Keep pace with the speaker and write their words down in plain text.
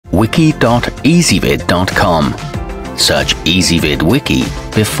wiki.ezvid.com. Search Ezvid Wiki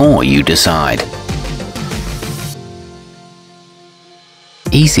before you decide.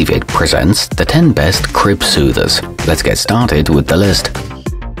 Ezvid presents the 10 best crib soothers. Let's get started with the list.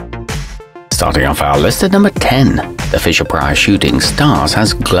 Starting off our list at number 10, the Fisher-Price Shooting Stars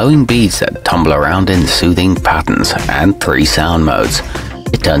has glowing beads that tumble around in soothing patterns and 3 sound modes.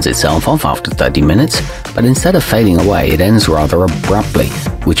 It turns itself off after 30 minutes, but instead of fading away, it ends rather abruptly,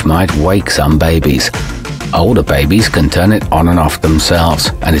 which might wake some babies. Older babies can turn it on and off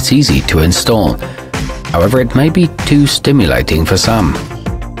themselves, and it's easy to install. However, it may be too stimulating for some.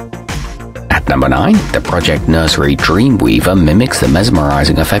 At number 9, the Project Nursery Dreamweaver mimics the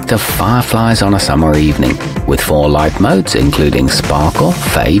mesmerizing effect of fireflies on a summer evening, with 4 light modes including sparkle,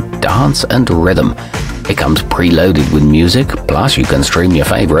 fade, dance, and rhythm. It comes preloaded with music, plus you can stream your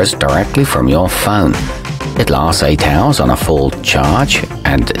favorites directly from your phone. It lasts 8 hours on a full charge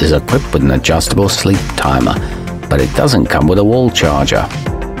and is equipped with an adjustable sleep timer, but it doesn't come with a wall charger.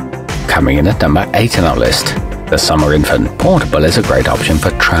 Coming in at number 8 on our list, the Summer Infant Portable is a great option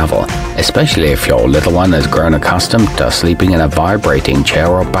for travel, especially if your little one has grown accustomed to sleeping in a vibrating chair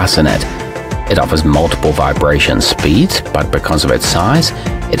or bassinet. It offers multiple vibration speeds, but because of its size,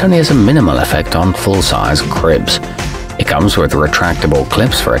 it only has a minimal effect on full-size cribs. It comes with retractable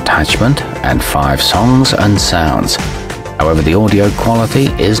clips for attachment and 5 songs and sounds. However, the audio quality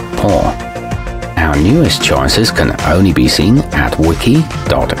is poor. Our newest choices can only be seen at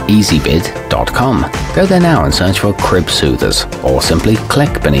wiki.ezvid.com. Go there now and search for crib soothers, or simply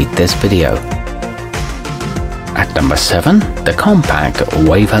click beneath this video. At number 7, the compact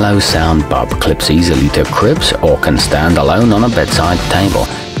wavhello sound bub clips easily to cribs or can stand alone on a bedside table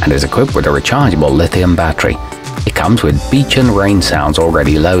and is equipped with a rechargeable lithium battery. It comes with beach and rain sounds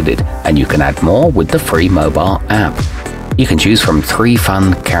already loaded, and you can add more with the free mobile app. You can choose from 3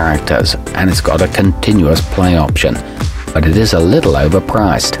 fun characters, and it's got a continuous play option, but it is a little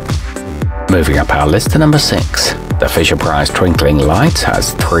overpriced. Moving up our list to number 6, the Fisher-Price Twinkling Lights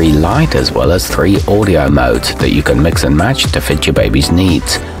has 3 light as well as 3 audio modes that you can mix and match to fit your baby's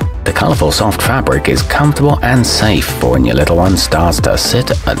needs. The colorful soft fabric is comfortable and safe for when your little one starts to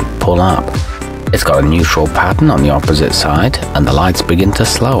sit and pull up. It's got a neutral pattern on the opposite side, and the lights begin to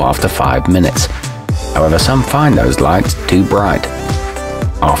slow after 5 minutes. However, some find those lights too bright.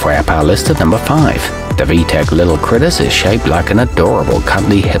 Halfway up our list at number 5, the vtech Little Critters is shaped like an adorable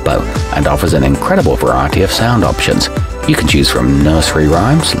cuddly hippo and offers an incredible variety of sound options. You can choose from nursery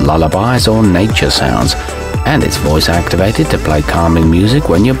rhymes, lullabies, or nature sounds, and it's voice activated to play calming music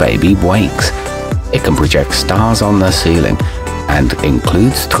when your baby wakes. It can project stars on the ceiling and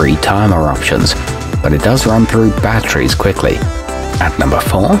includes 3 timer options, but it does run through batteries quickly. At number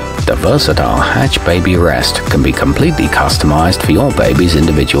 4, the versatile Hatch Baby Rest can be completely customized for your baby's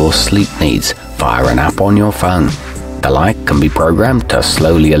individual sleep needs via an app on your phone. The light can be programmed to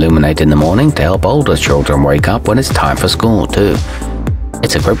slowly illuminate in the morning to help older children wake up when it's time for school too.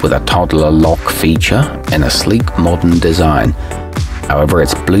 It's equipped with a toddler lock feature in a sleek modern design. However,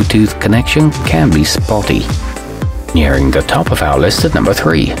 its Bluetooth connection can be spotty. Nearing the top of our list at number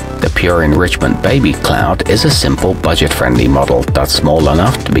 3, the Pure Enrichment Baby Cloud is a simple budget-friendly model that's small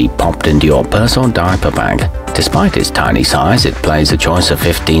enough to be popped into your purse or diaper bag. Despite its tiny size, it plays a choice of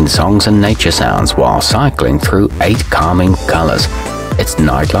 15 songs and nature sounds while cycling through 8 calming colors. Its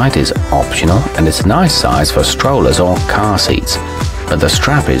nightlight is optional, and it's a nice size for strollers or car seats, but the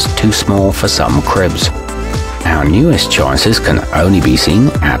strap is too small for some cribs. Our newest choices can only be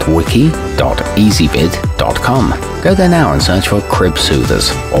seen at wiki.ezvid.com. Go there now and search for crib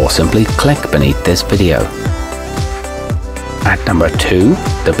soothers, or simply click beneath this video. At number 2,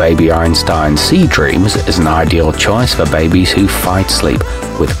 the Baby Einstein Sea Dreams is an ideal choice for babies who fight sleep,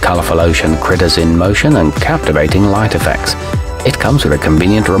 with colorful ocean critters in motion and captivating light effects. It comes with a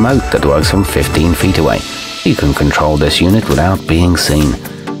convenient remote that works from 15 feet away. You can control this unit without being seen.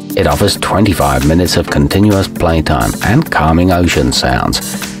 It offers 25 minutes of continuous playtime and calming ocean sounds.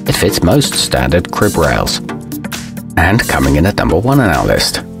 It fits most standard crib rails. And coming in at number 1 on our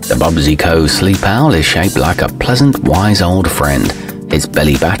list, the Bubzi Co. Sleep Owl is shaped like a pleasant, wise old friend. Its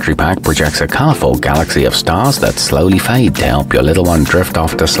belly battery pack projects a colorful galaxy of stars that slowly fade to help your little one drift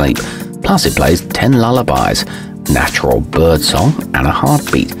off to sleep. Plus, it plays 10 lullabies, natural bird song, and a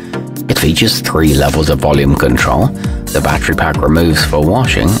heartbeat. It features 3 levels of volume control. The battery pack removes for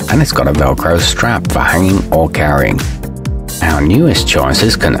washing, and it's got a Velcro strap for hanging or carrying. Our newest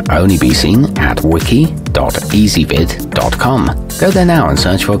choices can only be seen at wiki.ezvid.com. Go there now and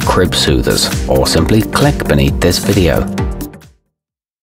search for crib soothers, or simply click beneath this video.